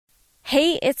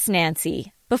Hey, it's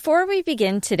Nancy. Before we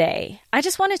begin today, I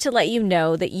just wanted to let you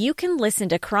know that you can listen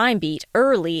to Crime Beat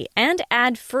early and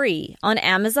ad-free on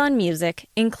Amazon Music,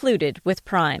 included with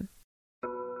Prime.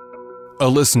 A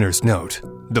listener's note.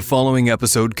 The following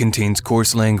episode contains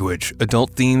coarse language,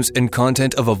 adult themes, and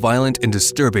content of a violent and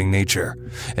disturbing nature,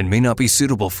 and may not be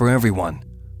suitable for everyone.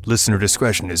 Listener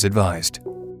discretion is advised.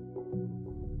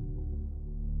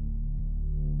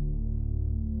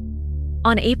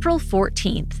 On April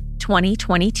 14th,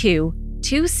 2022,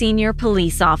 two senior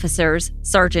police officers,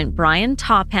 Sergeant Brian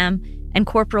Topham and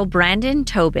Corporal Brandon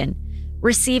Tobin,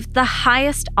 received the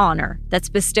highest honor that's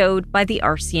bestowed by the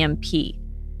RCMP.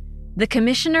 The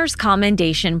Commissioner's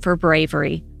Commendation for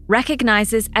Bravery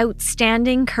recognizes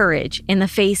outstanding courage in the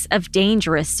face of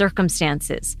dangerous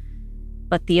circumstances.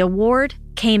 But the award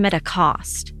came at a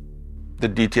cost. The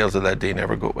details of that day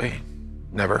never go away.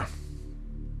 Never.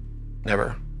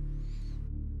 Never.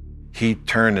 He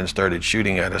turned and started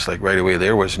shooting at us like right away.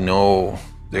 There was no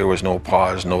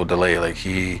pause, no delay. Like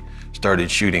he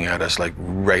started shooting at us like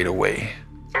right away.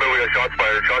 We got shots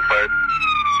fired, shots fired.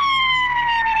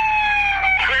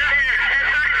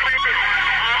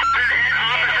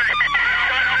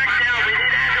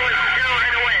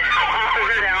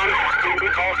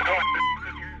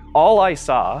 All I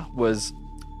saw was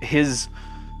his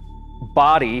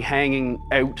body hanging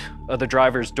out of the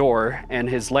driver's door and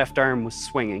his left arm was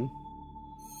swinging.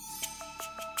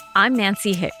 I'm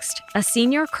Nancy Hixt, a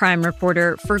senior crime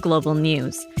reporter for Global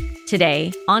News.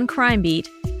 Today, on Crime Beat,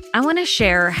 I want to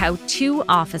share how two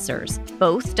officers,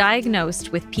 both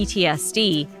diagnosed with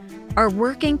PTSD, are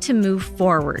working to move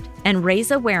forward and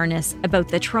raise awareness about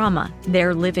the trauma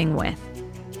they're living with.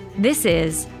 This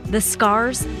is The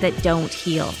Scars That Don't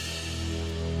Heal.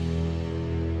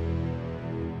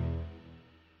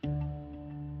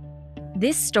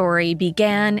 This story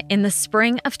began in the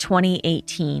spring of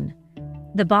 2018.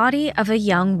 The body of a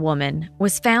young woman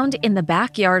was found in the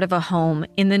backyard of a home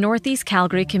in the Northeast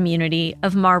Calgary community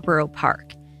of Marlborough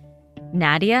Park.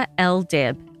 Nadia El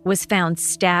Dib was found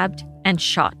stabbed and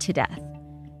shot to death.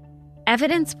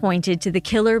 Evidence pointed to the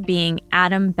killer being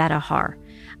Adam Betahar,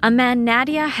 a man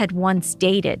Nadia had once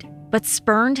dated but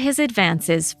spurned his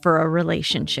advances for a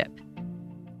relationship.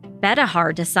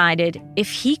 Betahar decided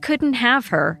if he couldn't have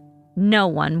her, no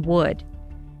one would.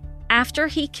 After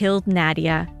he killed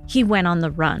Nadia, he went on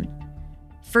the run.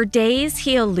 For days,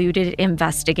 he eluded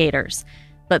investigators,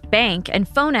 but bank and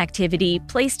phone activity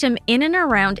placed him in and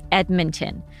around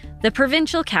Edmonton, the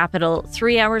provincial capital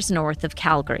 3 hours north of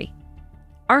Calgary.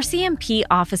 RCMP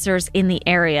officers in the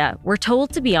area were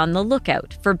told to be on the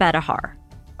lookout for Betahar.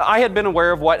 I had been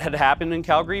aware of what had happened in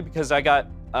Calgary because I got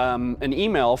an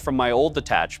email from my old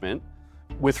detachment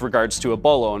with regards to a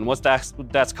BOLO, and what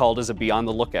that's called is a be on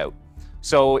the lookout.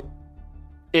 So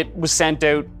it was sent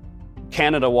out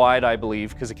Canada-wide, I believe,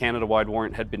 because a Canada-wide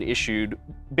warrant had been issued,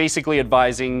 basically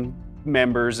advising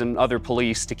members and other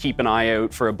police to keep an eye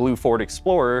out for a blue Ford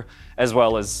Explorer as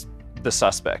well as the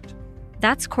suspect.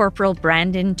 That's Corporal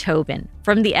Brandon Tobin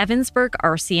from the Evansburg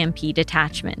RCMP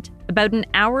detachment, about an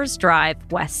hour's drive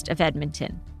west of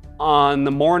Edmonton. On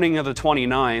the morning of the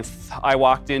 29th, I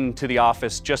walked into the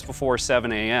office just before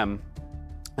 7 a.m.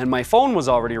 and my phone was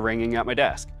already ringing at my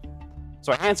desk.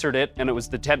 So I answered it, and it was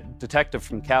the detective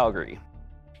from Calgary.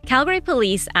 Calgary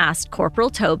police asked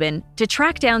Corporal Tobin to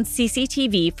track down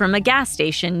CCTV from a gas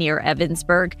station near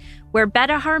Evansburg, where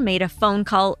Betahar made a phone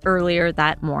call earlier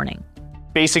that morning.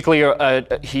 Basically,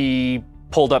 he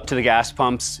pulled up to the gas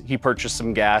pumps, he purchased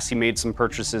some gas, he made some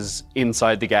purchases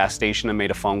inside the gas station and made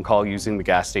a phone call using the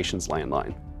gas station's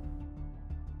landline.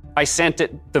 I sent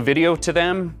the video to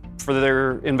them for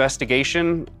their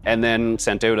investigation and then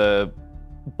sent out a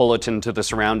bulletin to the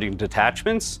surrounding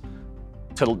detachments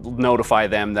to notify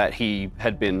them that he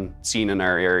had been seen in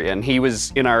our area. And he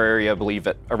was in our area, I believe,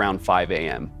 at around 5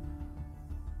 a.m.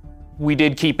 We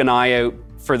did keep an eye out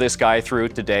for this guy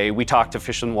throughout the day. We talked to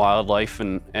Fish and Wildlife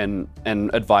and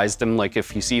advised them, like,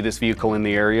 if you see this vehicle in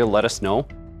the area, let us know.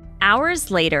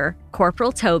 Hours later,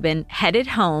 Corporal Tobin headed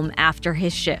home after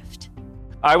his shift.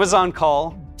 I was on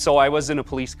call, so I was in a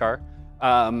police car.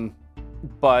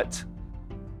 But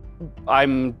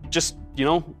I'm just,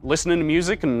 listening to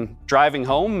music and driving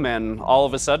home, and all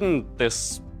of a sudden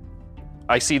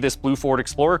I see this blue Ford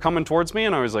Explorer coming towards me,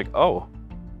 and I was like, oh,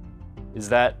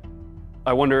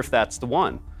 I wonder if that's the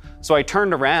one. So I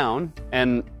turned around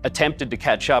and attempted to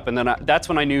catch up, and then that's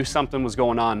when I knew something was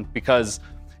going on, because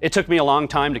it took me a long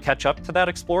time to catch up to that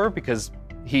Explorer because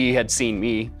he had seen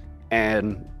me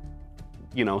and,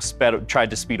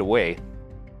 tried to speed away.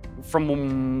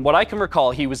 From what I can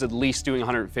recall, he was at least doing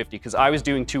 150 because I was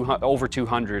doing over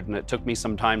 200, and it took me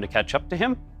some time to catch up to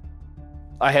him.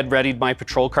 I had readied my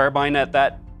patrol carbine at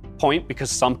that point because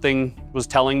something was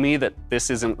telling me that this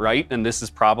isn't right and this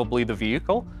is probably the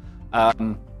vehicle.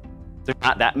 There's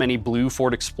not that many blue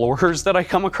Ford Explorers that I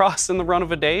come across in the run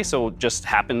of a day, so it just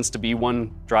happens to be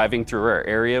one driving through our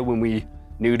area when we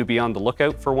knew to be on the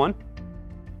lookout for one.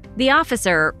 The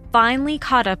officer finally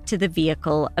caught up to the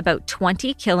vehicle about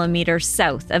 20 kilometers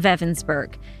south of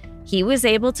Evansburg. He was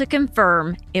able to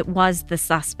confirm it was the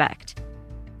suspect.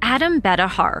 Adam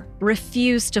Betahar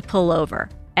refused to pull over,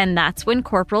 and that's when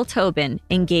Corporal Tobin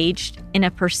engaged in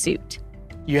a pursuit.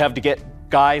 You have to get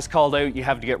guys called out, you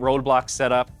have to get roadblocks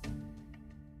set up.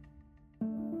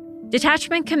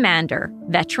 Detachment Commander,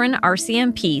 veteran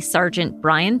RCMP Sergeant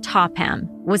Brian Topham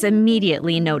was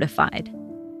immediately notified.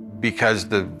 Because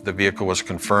the vehicle was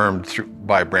confirmed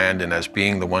by Brandon as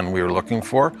being the one we were looking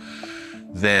for,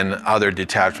 then other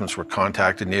detachments were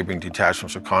contacted, neighboring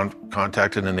detachments were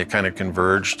contacted, and they kind of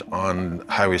converged on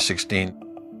Highway 16.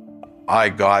 I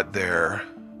got there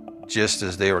just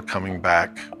as they were coming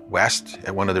back west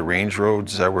at one of the range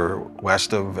roads that were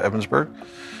west of Evansburg.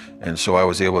 And so I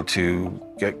was able to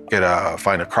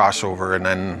find a crossover, and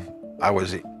then I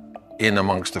was in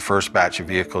amongst the first batch of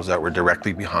vehicles that were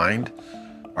directly behind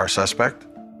our suspect.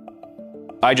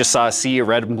 I just saw a sea of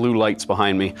red and blue lights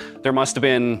behind me. There must have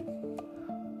been,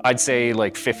 I'd say,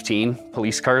 like 15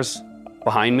 police cars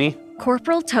behind me.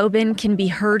 Corporal Tobin can be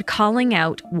heard calling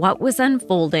out what was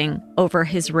unfolding over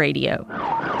his radio.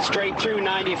 Straight through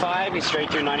 95, he's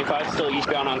straight through 95, still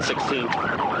eastbound on 16.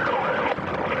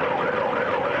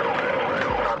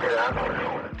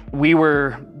 We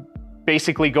were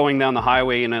basically going down the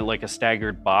highway in a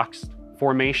staggered box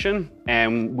formation,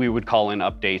 and we would call in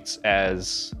updates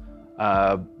as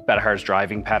Betahar's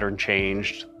driving pattern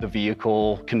changed, the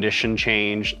vehicle condition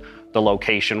changed, the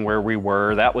location where we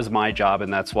were. That was my job,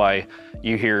 and that's why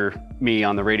you hear me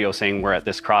on the radio saying we're at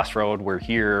this crossroad, we're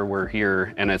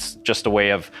here, and it's just a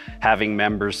way of having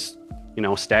members,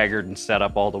 staggered and set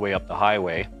up all the way up the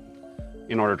highway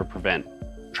in order to prevent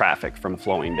traffic from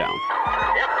flowing down.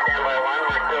 Yep, standby one,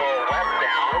 we're still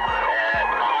westbound at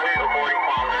 140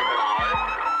 kilometers an hour.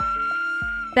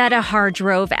 Betahar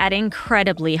drove at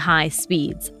incredibly high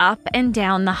speeds up and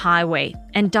down the highway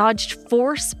and dodged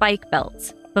 4 spike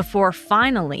belts before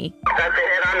finally... That's a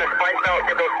hit on the spike belt.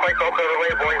 Get those spike belts out of the way,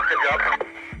 boys. Good job.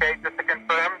 Okay, just to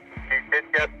confirm, you did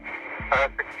get 10-4,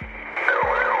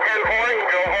 you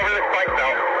drove over the spike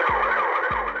belt.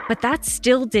 But that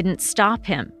still didn't stop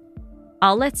him.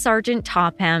 I'll let Sergeant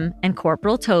Topham and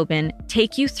Corporal Tobin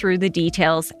take you through the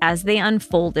details as they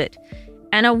unfolded.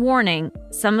 And a warning,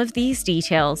 some of these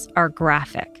details are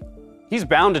graphic. He's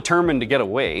bound determined to get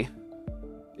away,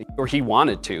 or he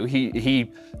wanted to.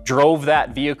 He drove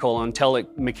that vehicle until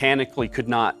it mechanically could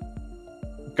not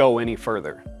go any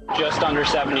further. Just under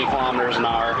 70 kilometers an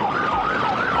hour.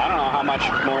 I don't know how much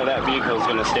more of that vehicle is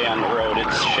going to stay on the road.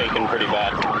 It's shaking pretty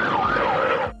bad.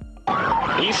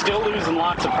 He's still losing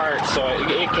lots of parts, so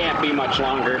it can't be much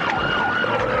longer.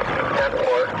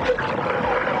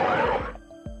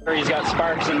 10-4. He's got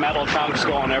sparks and metal chunks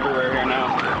going everywhere here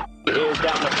now. He is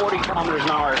down to 40 kilometers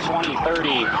an hour, 20,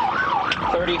 30,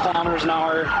 30 kilometers an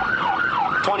hour,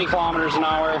 20 kilometers an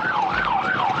hour.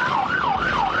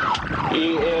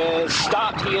 He is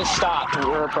stopped.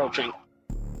 We're approaching.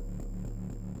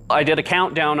 I did a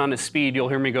countdown on his speed. You'll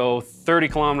hear me go 30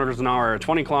 kilometers an hour,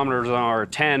 20 kilometers an hour,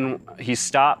 10. He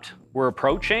stopped. We're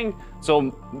approaching.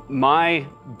 So my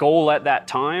goal at that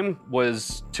time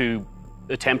was to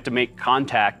attempt to make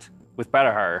contact with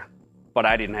Betahar, but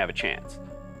I didn't have a chance.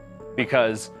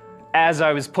 Because as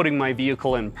I was putting my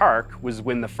vehicle in park was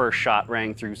when the first shot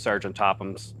rang through Sergeant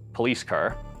Topham's police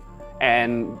car.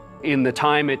 And in the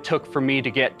time it took for me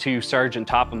to get to Sergeant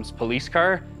Topham's police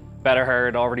car, Betahar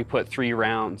had already put 3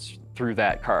 rounds through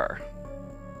that car.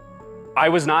 I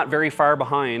was not very far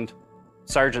behind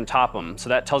Sergeant Topham, so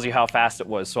that tells you how fast it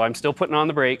was. So I'm still putting on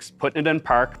the brakes, putting it in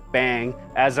park, bang.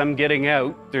 As I'm getting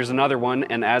out, there's another one,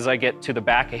 and as I get to the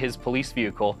back of his police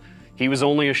vehicle, he was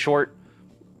only a short,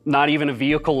 not even a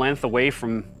vehicle length away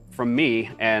from me,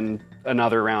 and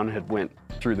another round had went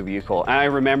through the vehicle. And I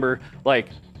remember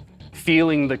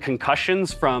feeling the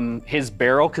concussions from his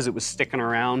barrel because it was sticking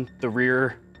around the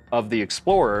rear of the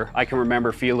Explorer. I can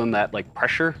remember feeling that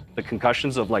pressure, the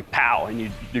concussions of pow,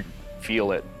 and you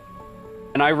feel it.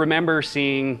 And I remember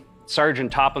seeing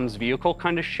Sergeant Topham's vehicle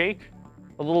kind of shake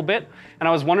a little bit, and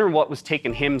I was wondering what was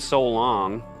taking him so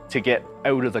long to get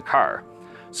out of the car.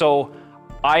 So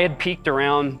I had peeked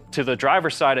around to the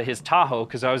driver's side of his Tahoe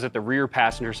because I was at the rear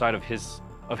passenger side of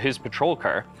his patrol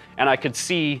car, and I could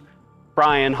see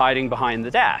Brian hiding behind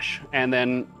the dash. And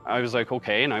then I was like,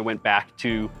 okay, and I went back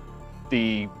to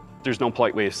the there's no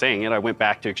polite way of saying it. I went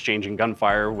back to exchanging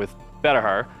gunfire with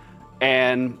Betahar,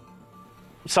 and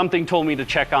something told me to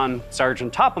check on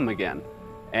Sergeant Topham again.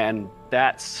 And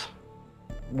that's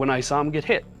when I saw him get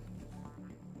hit.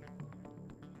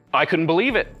 I couldn't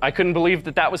believe it. I couldn't believe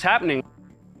that that was happening.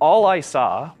 All I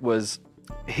saw was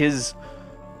his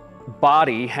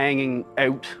body hanging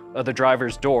out of the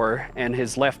driver's door, and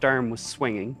his left arm was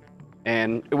swinging.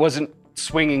 And it wasn't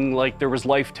swinging like there was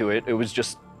life to it. It was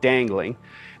just dangling.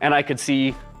 And I could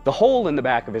see the hole in the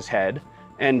back of his head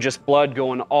and just blood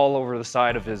going all over the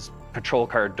side of his patrol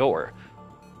car door.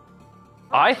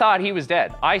 I thought he was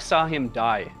dead. I saw him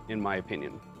die, in my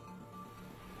opinion.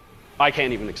 I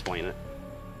can't even explain it.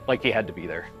 Like, he had to be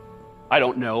there. I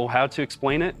don't know how to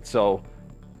explain it, so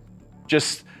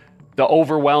just the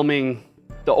overwhelming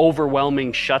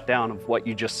shutdown of what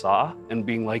you just saw and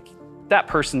being like, that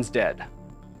person's dead.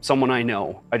 Someone I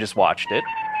know. I just watched it.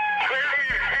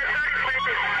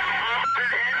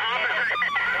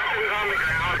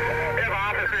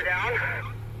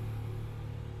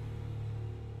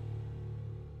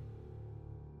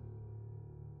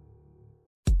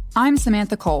 I'm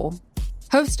Samantha Cole,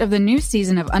 host of the new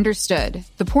season of Understood,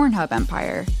 the Pornhub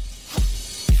Empire.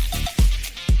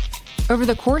 Over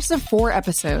the course of 4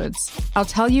 episodes, I'll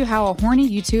tell you how a horny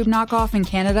YouTube knockoff in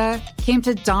Canada came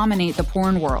to dominate the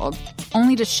porn world,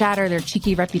 only to shatter their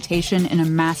cheeky reputation in a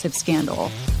massive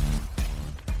scandal.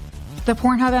 The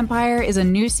Pornhub Empire is a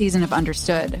new season of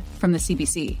Understood from the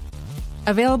CBC.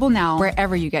 Available now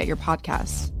wherever you get your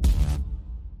podcasts.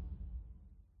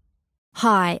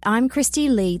 Hi, I'm Christy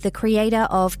Lee, the creator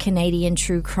of Canadian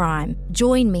True Crime.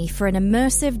 Join me for an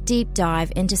immersive deep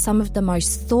dive into some of the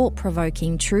most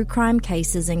thought-provoking true crime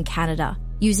cases in Canada.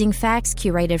 Using facts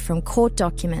curated from court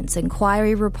documents,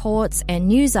 inquiry reports, and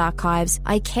news archives,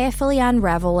 I carefully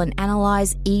unravel and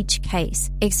analyse each case,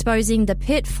 exposing the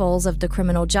pitfalls of the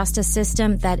criminal justice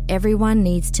system that everyone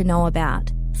needs to know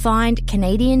about. Find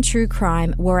Canadian True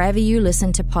Crime wherever you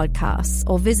listen to podcasts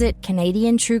or visit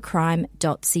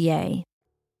canadiantruecrime.ca.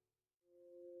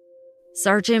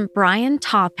 Sergeant Brian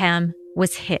Topham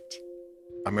was hit.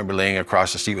 I remember laying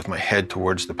across the seat with my head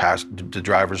towards the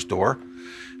driver's door,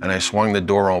 and I swung the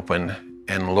door open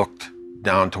and looked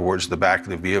down towards the back of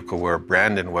the vehicle where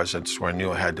Brandon was. That's where I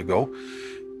knew I had to go.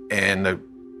 And I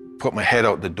put my head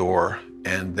out the door,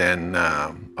 and then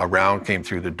a round came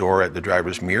through the door at the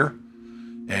driver's mirror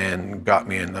and got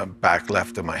me in the back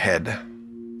left of my head.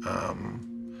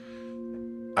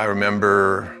 I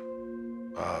remember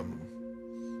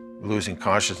losing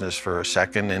consciousness for a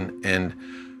second, and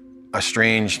a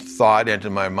strange thought entered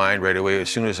my mind right away as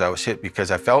soon as I was hit, because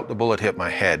I felt the bullet hit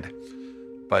my head,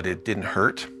 but it didn't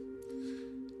hurt.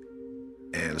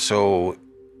 And so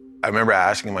I remember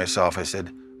asking myself, I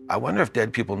said, I wonder if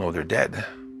dead people know they're dead,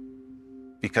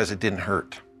 because it didn't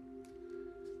hurt.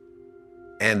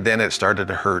 And then it started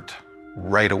to hurt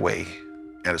right away.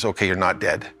 And it's okay, you're not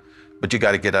dead, but you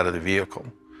got to get out of the vehicle.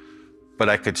 But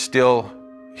I could still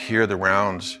hear the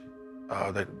rounds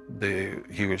that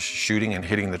he was shooting and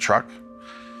hitting the truck.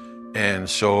 And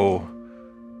so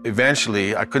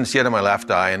eventually, I couldn't see out of my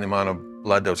left eye, and the amount of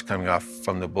blood that was coming off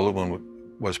from the bullet wound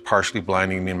was partially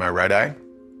blinding me in my right eye.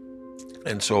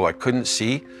 And so I couldn't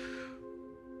see,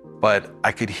 but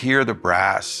I could hear the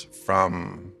brass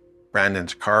from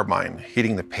Brandon's carbine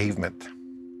hitting the pavement.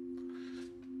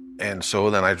 And so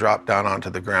then I dropped down onto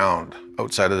the ground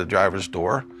outside of the driver's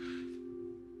door,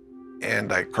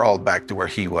 and I crawled back to where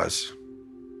he was.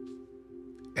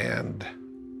 And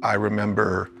I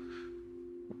remember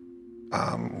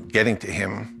getting to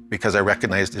him because I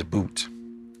recognized his boots.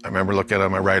 I remember looking at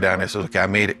my right eye and I said, okay, I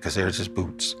made it because there's his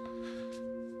boots.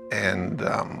 And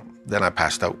then I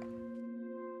passed out.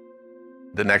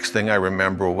 The next thing I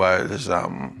remember was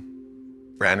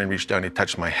Brandon reached down, he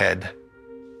touched my head.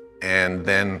 And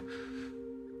then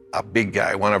a big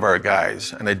guy, one of our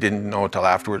guys, and I didn't know until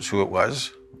afterwards who it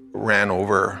was, ran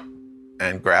over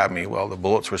and grabbed me while the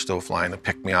bullets were still flying to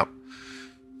pick me up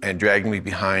and dragged me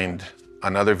behind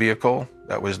another vehicle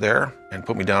that was there and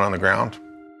put me down on the ground.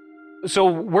 So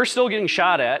we're still getting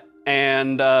shot at,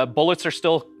 and bullets are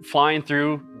still flying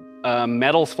through,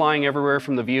 metal's flying everywhere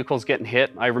from the vehicles getting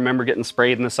hit. I remember getting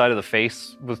sprayed in the side of the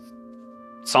face with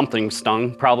something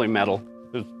stung, probably metal.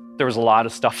 There was a lot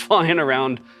of stuff flying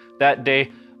around that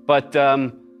day. But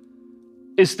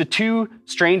it's the two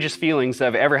strangest feelings that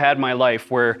I've ever had in my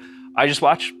life, where I just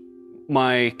watched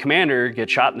my commander get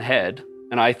shot in the head,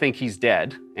 and I think he's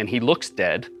dead, and he looks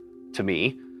dead to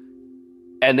me.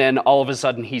 And then all of a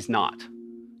sudden, he's not.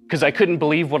 Because I couldn't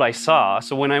believe what I saw.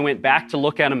 So when I went back to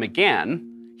look at him again,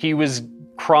 he was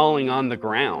crawling on the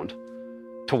ground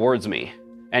towards me.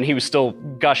 and he was still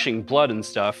gushing blood and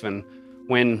stuff. And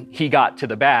when he got to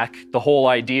the back, the whole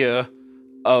idea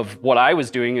of what I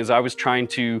was doing is I was trying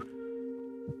to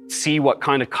see what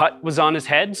kind of cut was on his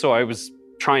head. So I was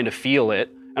trying to feel it.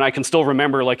 And I can still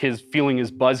remember like feeling his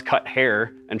buzz cut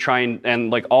hair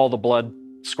and like all the blood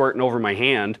squirting over my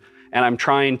hand. And I'm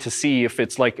trying to see if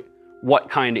it's like what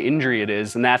kind of injury it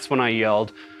is. And that's when I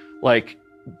yelled, like,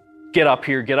 get up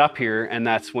here, get up here. And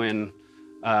that's when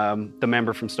the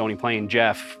member from Stony Plain,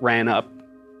 Jeff, ran up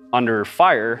under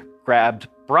fire, grabbed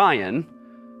Brian,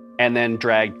 and then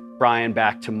dragged Brian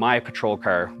back to my patrol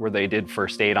car where they did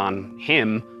first aid on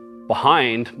him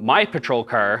behind my patrol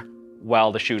car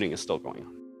while the shooting is still going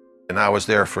on. And I was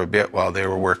there for a bit while they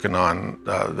were working on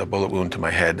the bullet wound to my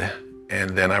head.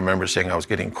 And then I remember saying I was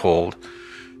getting cold,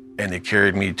 and they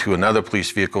carried me to another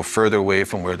police vehicle further away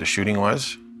from where the shooting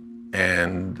was.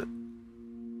 And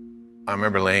I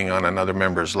remember laying on another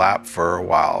member's lap for a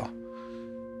while.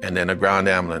 And then a ground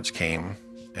ambulance came,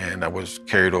 and I was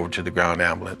carried over to the ground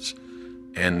ambulance.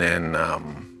 And then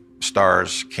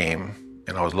STARS came,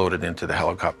 and I was loaded into the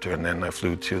helicopter, and then I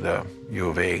flew to the U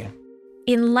of A.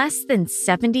 In less than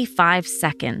 75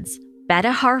 seconds,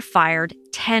 Betahar fired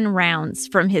 10 rounds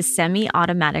from his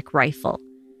semi-automatic rifle.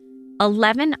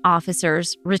 11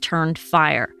 officers returned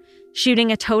fire,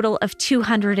 shooting a total of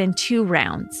 202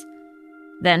 rounds.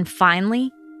 Then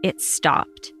finally, it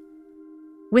stopped.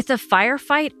 With the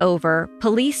firefight over,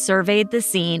 police surveyed the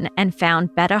scene and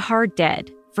found Betahar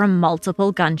dead from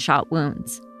multiple gunshot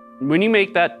wounds. When you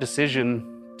make that decision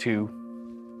to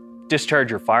discharge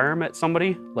your firearm at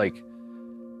somebody, like,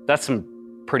 that's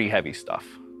some pretty heavy stuff.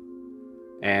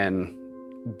 And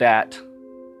that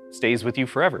stays with you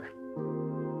forever.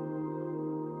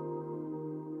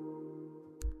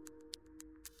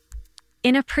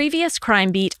 In a previous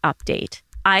Crime Beat update,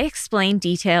 I explained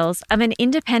details of an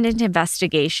independent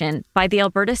investigation by the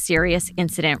Alberta Serious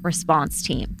Incident Response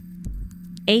Team.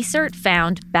 ASIRT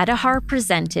found Betahar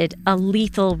presented a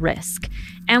lethal risk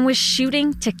and was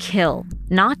shooting to kill,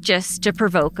 not just to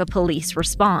provoke a police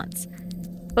response.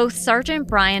 Both Sergeant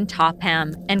Brian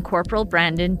Topham and Corporal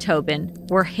Brandon Tobin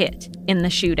were hit in the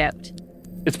shootout.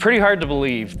 It's pretty hard to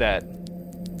believe that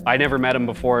I never met him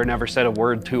before, never said a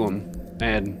word to him,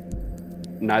 and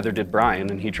neither did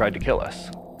Brian, and he tried to kill us.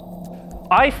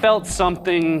 I felt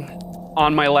something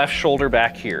on my left shoulder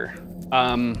back here.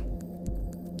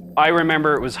 I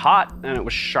remember it was hot and it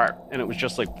was sharp, and it was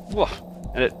just like, whoa,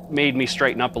 and it made me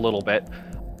straighten up a little bit.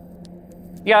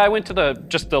 Yeah, I went to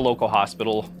the local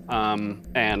hospital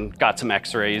and got some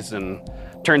x-rays, and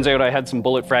turns out I had some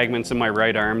bullet fragments in my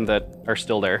right arm that are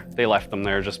still there. They left them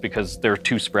there just because they're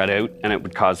too spread out and it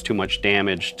would cause too much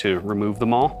damage to remove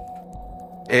them all.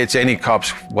 It's any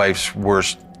cop's wife's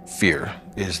worst fear,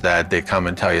 is that they come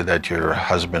and tell you that your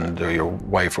husband or your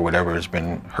wife or whatever has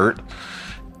been hurt,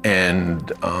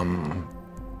 and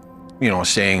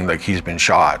saying like he's been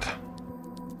shot.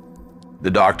 The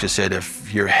doctor said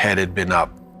if your head had been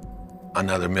up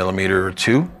another millimeter or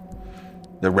two,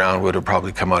 the round would have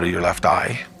probably come out of your left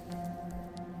eye.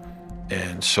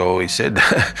 And so he said,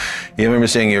 he remember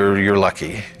saying you're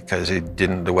lucky, because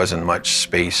there wasn't much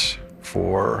space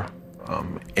for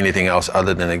anything else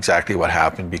other than exactly what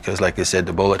happened, because like I said,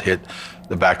 the bullet hit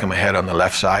the back of my head on the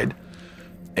left side,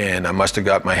 and I must have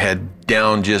got my head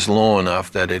down just low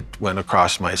enough that it went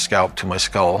across my scalp to my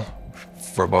skull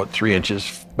for about 3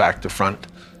 inches back to front.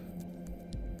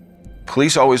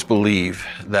 Police always believe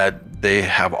that they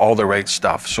have all the right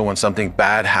stuff, so when something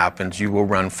bad happens, you will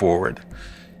run forward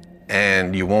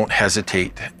and you won't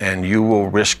hesitate, and you will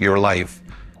risk your life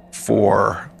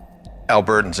for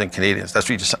Albertans and Canadians.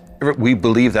 We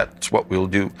believe that's what we'll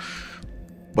do.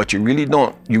 But you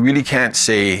really can't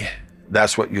say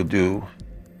that's what you'll do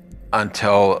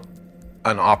until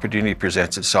an opportunity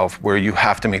presents itself where you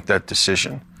have to make that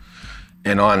decision.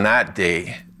 And on that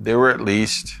day, there were at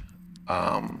least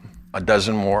a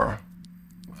dozen more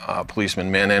policemen,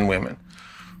 men and women,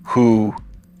 who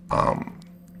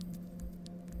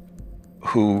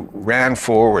ran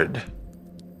forward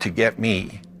to get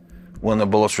me when the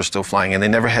bullets were still flying, and they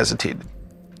never hesitated.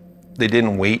 They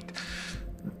didn't wait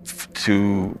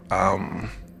to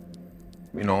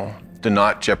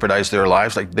not jeopardize their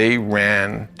lives. Like, they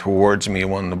ran towards me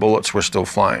when the bullets were still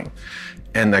flying.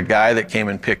 And the guy that came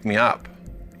and picked me up,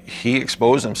 he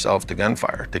exposed himself to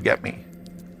gunfire to get me.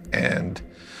 And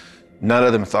none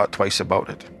of them thought twice about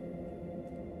it.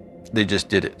 They just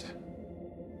did it.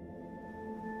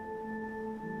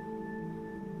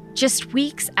 Just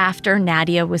weeks after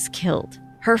Nadia was killed,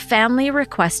 her family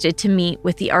requested to meet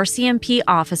with the RCMP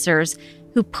officers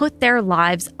who put their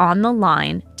lives on the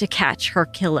line to catch her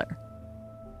killer.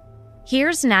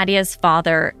 Here's Nadia's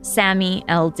father, Sami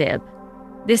El-Dib.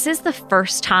 This is the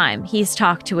first time he's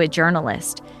talked to a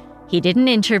journalist. He did an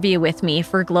interview with me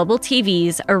for Global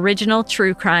TV's original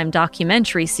true crime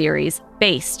documentary series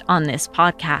based on this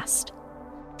podcast.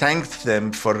 Thanked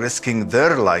them for risking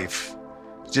their life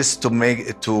just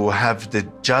to have the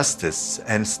justice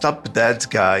and stop that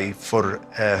guy for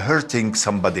hurting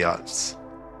somebody else.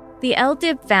 The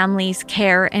El-Dib family's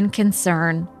care and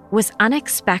concern was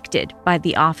unexpected by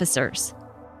the officers.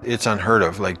 It's unheard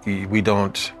of. Like, we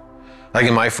don't, like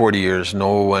in my 40 years,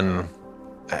 no one,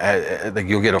 like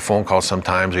you'll get a phone call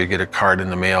sometimes, or you get a card in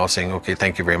the mail saying, okay,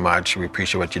 thank you very much, we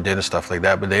appreciate what you did and stuff like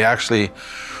that. But they actually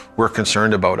were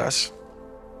concerned about us,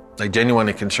 like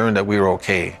genuinely concerned that we were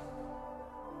okay.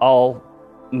 I'll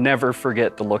never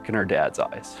forget the look in her dad's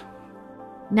eyes.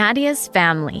 Nadia's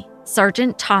family,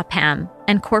 Sergeant Topham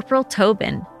and Corporal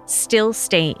Tobin, still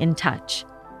stay in touch.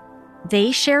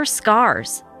 They share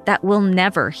scars that will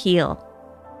never heal.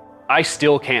 I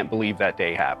still can't believe that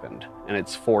day happened, and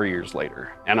it's 4 years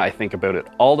later. And I think about it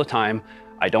all the time.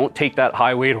 I don't take that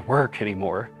highway to work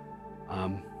anymore.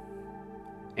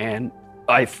 And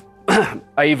I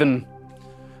even,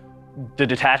 the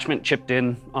detachment chipped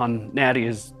in on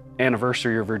Nadia's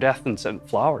anniversary of her death and sent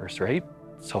flowers, right?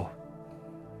 So,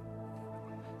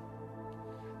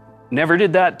 never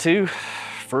did that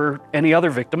for any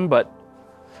other victim, but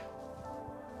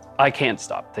I can't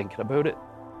stop thinking about it.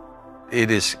 It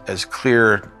is as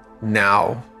clear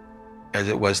now as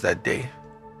it was that day.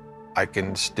 I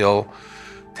can still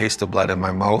taste the blood in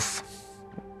my mouth,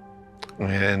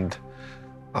 and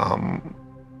I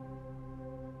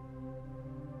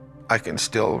can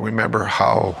still remember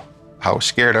how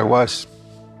scared I was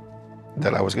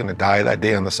that I was going to die that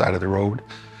day on the side of the road.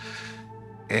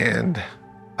 And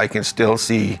I can still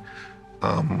see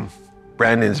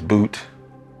Brandon's boot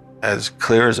as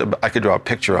clear as I could draw a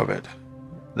picture of it,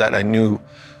 that I knew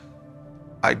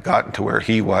I'd gotten to where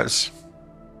he was,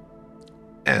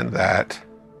 and that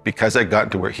because I'd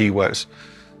gotten to where he was,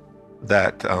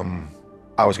 that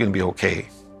I was going to be okay.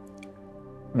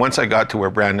 Once I got to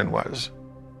where Brandon was,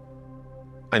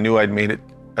 I knew I'd made it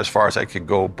as far as I could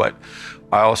go, but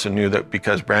I also knew that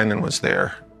because Brandon was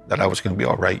there, that I was going to be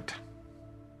all right.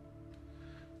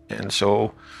 And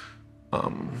so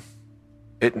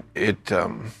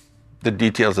the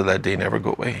details of that day never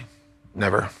go away.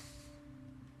 Never.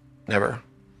 Never.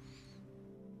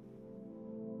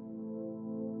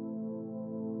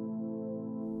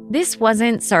 This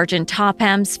wasn't Sergeant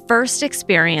Topham's first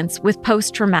experience with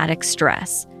post-traumatic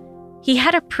stress. He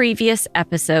had a previous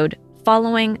episode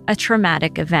following a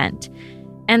traumatic event,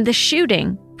 and the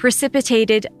shooting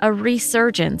precipitated a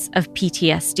resurgence of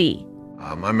PTSD.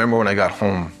 I remember when I got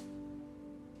home,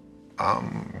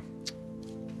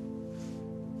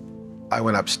 I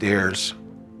went upstairs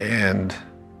and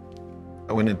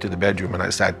I went into the bedroom and I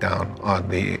sat down on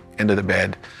the end of the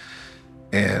bed,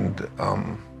 and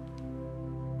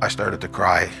I started to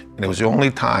cry. And it was the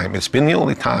only time, it's been the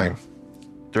only time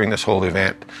during this whole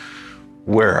event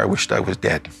where I wished I was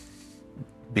dead,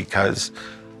 because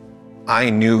I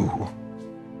knew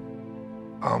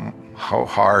how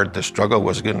hard the struggle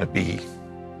was going to be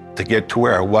to get to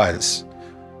where I was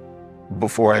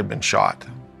before I'd been shot.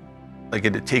 Like,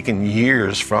 it had taken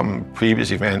years from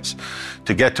previous events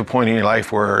to get to a point in your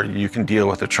life where you can deal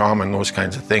with the trauma and those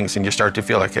kinds of things, and you start to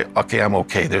feel like, okay, I'm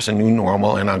okay. There's a new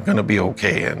normal and I'm gonna be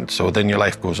okay. And so then your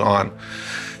life goes on.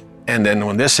 And then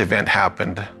when this event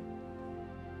happened,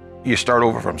 you start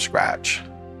over from scratch.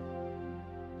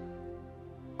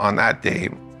 On that day,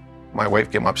 my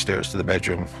wife came upstairs to the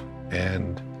bedroom,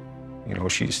 and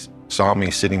she saw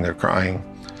me sitting there crying,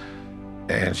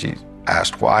 and she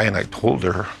asked why, and I told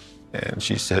her. And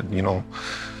she said,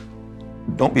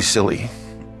 don't be silly.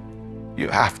 You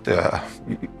have to,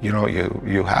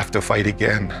 you have to fight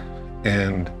again.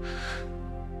 And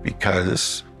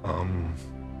because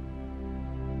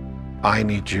I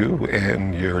need you,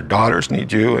 and your daughters need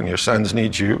you, and your sons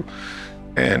need you,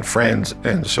 and friends.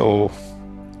 And so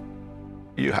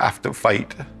you have to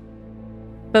fight.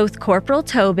 Both Corporal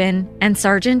Tobin and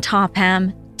Sergeant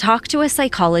Topham talk to a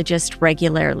psychologist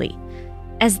regularly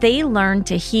as they learn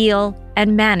to heal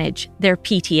and manage their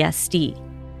PTSD.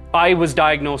 I was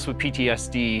diagnosed with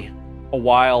PTSD a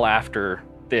while after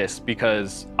this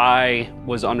because I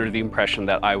was under the impression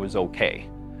that I was okay.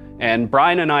 And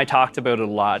Brian and I talked about it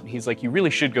a lot. He's like, you really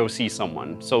should go see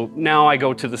someone. So now I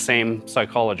go to the same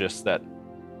psychologist that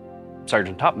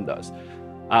Sergeant Topham does.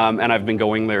 And I've been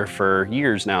going there for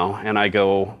years now, and I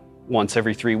go once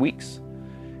every 3 weeks.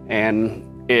 And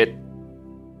it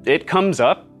comes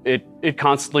up. It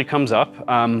constantly comes up.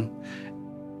 And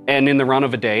And in the run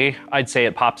of a day, I'd say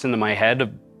it pops into my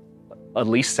head at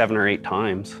least 7 or 8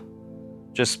 times.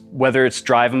 Just whether it's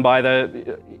driving by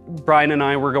Brian and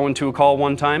I were going to a call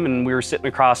one time and we were sitting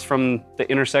across from the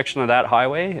intersection of that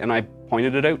highway and I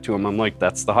pointed it out to him. I'm like,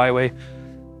 that's the highway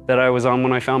that I was on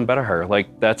when I found Betahar. Like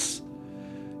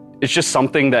it's just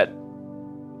something that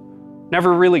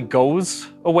never really goes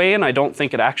away, and I don't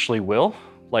think it actually will.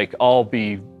 Like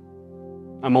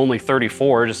I'm only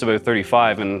 34, just about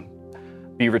 35, and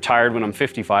be retired when I'm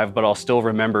 55, but I'll still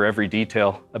remember every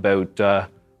detail about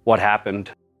what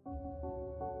happened.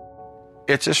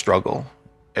 It's a struggle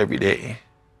every day.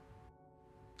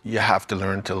 You have to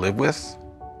learn to live with,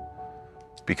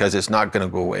 because it's not going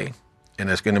to go away, and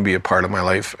it's going to be a part of my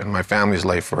life and my family's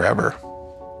life forever.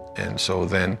 And so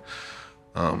then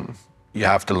you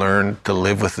have to learn to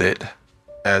live with it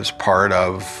as part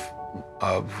of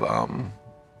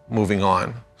moving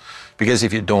on. Because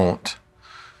if you don't,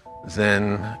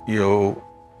 then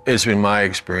it's been my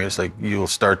experience, like you'll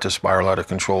start to spiral out of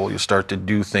control. You'll start to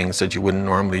do things that you wouldn't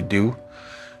normally do.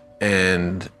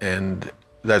 And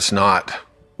that's not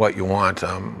what you want.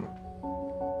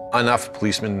 Enough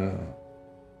policemen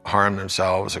harm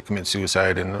themselves or commit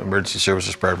suicide in emergency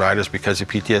services providers because of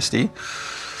PTSD.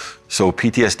 So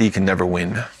PTSD can never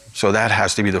win. So that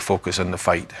has to be the focus in the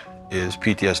fight, is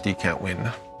PTSD can't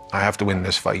win. I have to win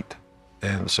this fight.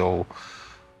 And so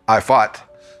I fought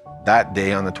that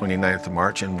day on the 29th of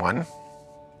March and won.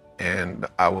 And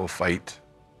I will fight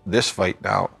this fight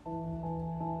now.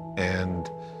 And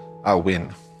I'll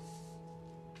win.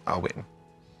 I'll win.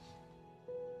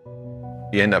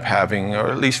 You end up having, or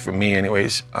at least for me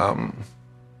anyways,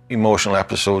 emotional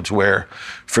episodes where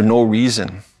for no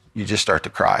reason, you just start to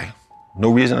cry. No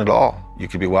reason at all. You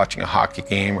could be watching a hockey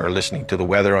game or listening to the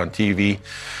weather on TV,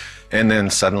 and then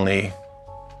suddenly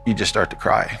you just start to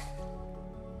cry.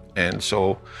 And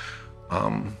so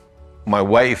my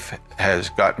wife has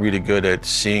got really good at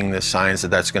seeing the signs that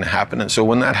that's going to happen. And so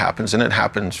when that happens, and it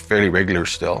happens fairly regular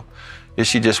still, is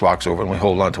she just walks over and we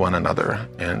hold on to one another.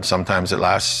 And sometimes it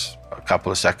lasts a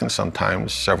couple of seconds,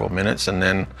 sometimes several minutes. And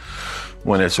then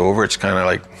when it's over, it's kind of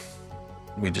like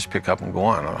we just pick up and go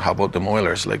on. How about the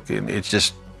Oilers? Like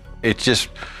it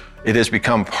has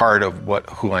become part of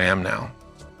who I am now.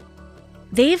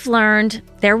 They've learned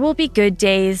there will be good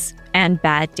days and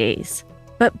bad days,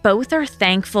 but both are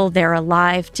thankful they're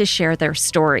alive to share their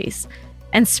stories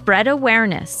and spread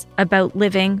awareness about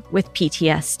living with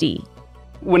PTSD.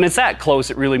 When it's that close,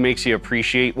 it really makes you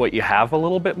appreciate what you have a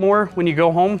little bit more when you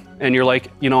go home and you're like,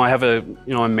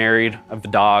 I'm married, I have a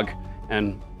dog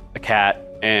and a cat,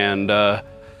 and I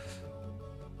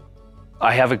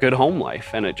have a good home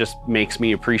life, and it just makes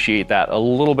me appreciate that a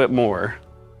little bit more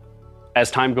as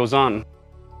time goes on.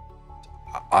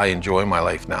 I enjoy my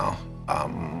life now.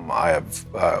 I have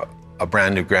a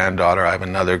brand new granddaughter. I have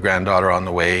another granddaughter on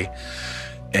the way,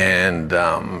 and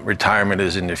retirement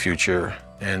is in the future.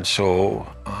 And so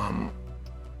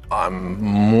I'm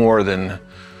more than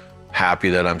happy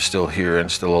that I'm still here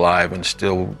and still alive and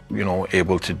still,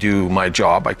 able to do my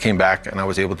job. I came back and I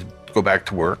was able to go back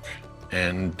to work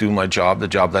and do my job, the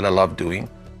job that I love doing.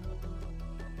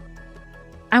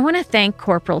 I want to thank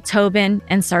Corporal Tobin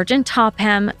and Sergeant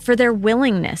Topham for their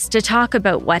willingness to talk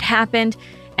about what happened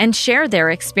and share their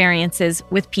experiences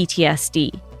with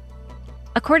PTSD.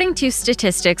 According to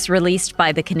statistics released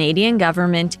by the Canadian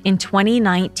government in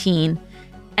 2019,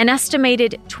 an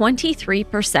estimated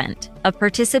 23% of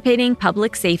participating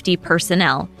public safety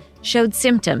personnel showed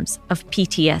symptoms of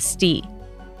PTSD.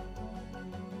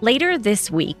 Later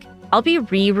this week, I'll be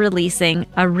re-releasing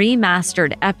a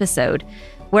remastered episode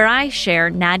where I share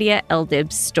Nadia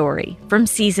Eldib's story from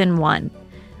Season 1.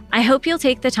 I hope you'll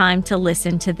take the time to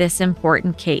listen to this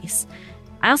important case.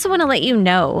 I also want to let you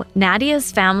know Nadia's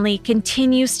family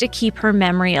continues to keep her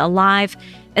memory alive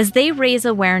as they raise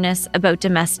awareness about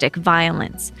domestic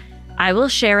violence. I will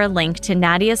share a link to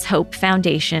Nadia's Hope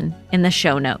Foundation in the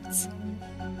show notes.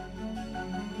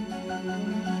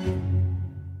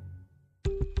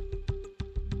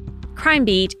 Crime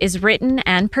Beat is written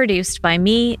and produced by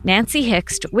me, Nancy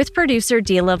Hixt, with producer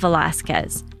Dila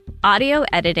Velasquez. Audio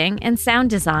editing and sound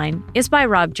design is by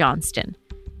Rob Johnston.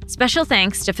 Special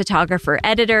thanks to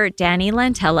photographer-editor Danny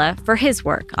Lantella for his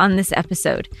work on this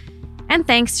episode. And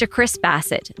thanks to Chris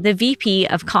Bassett, the VP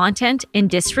of Content and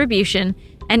Distribution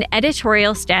and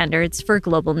Editorial Standards for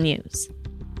Global News.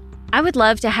 I would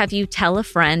love to have you tell a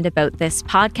friend about this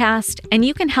podcast, and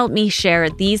you can help me share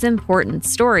these important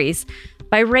stories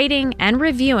by rating and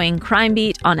reviewing Crime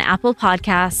Beat on Apple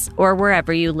Podcasts or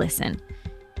wherever you listen.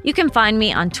 You can find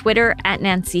me on Twitter at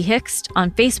Nancy Hixt,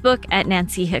 on Facebook at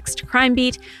Nancy Hixt Crime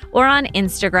Beat, or on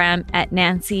Instagram at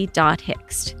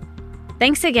nancy.hixt.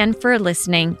 Thanks again for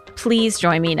listening. Please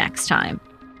join me next time.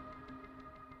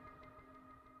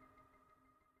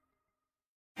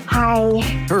 Hi.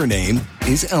 Her name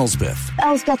is Elsbeth.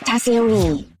 Elsbeth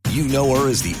Tassioni. You know her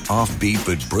as the offbeat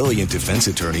but brilliant defense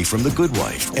attorney from The Good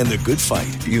Wife and The Good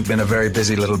Fight. You've been a very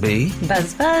busy little bee.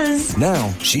 Buzz, buzz.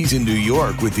 Now she's in New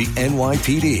York with the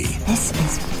NYPD. This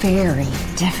is very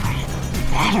different.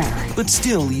 Better. But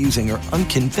still using her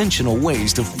unconventional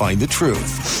ways to find the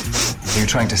truth. Are you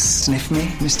trying to sniff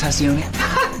me, Miss Tassioni?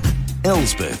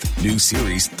 Elsbeth, new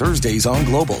series Thursdays on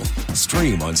Global.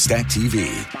 Stream on Stack TV.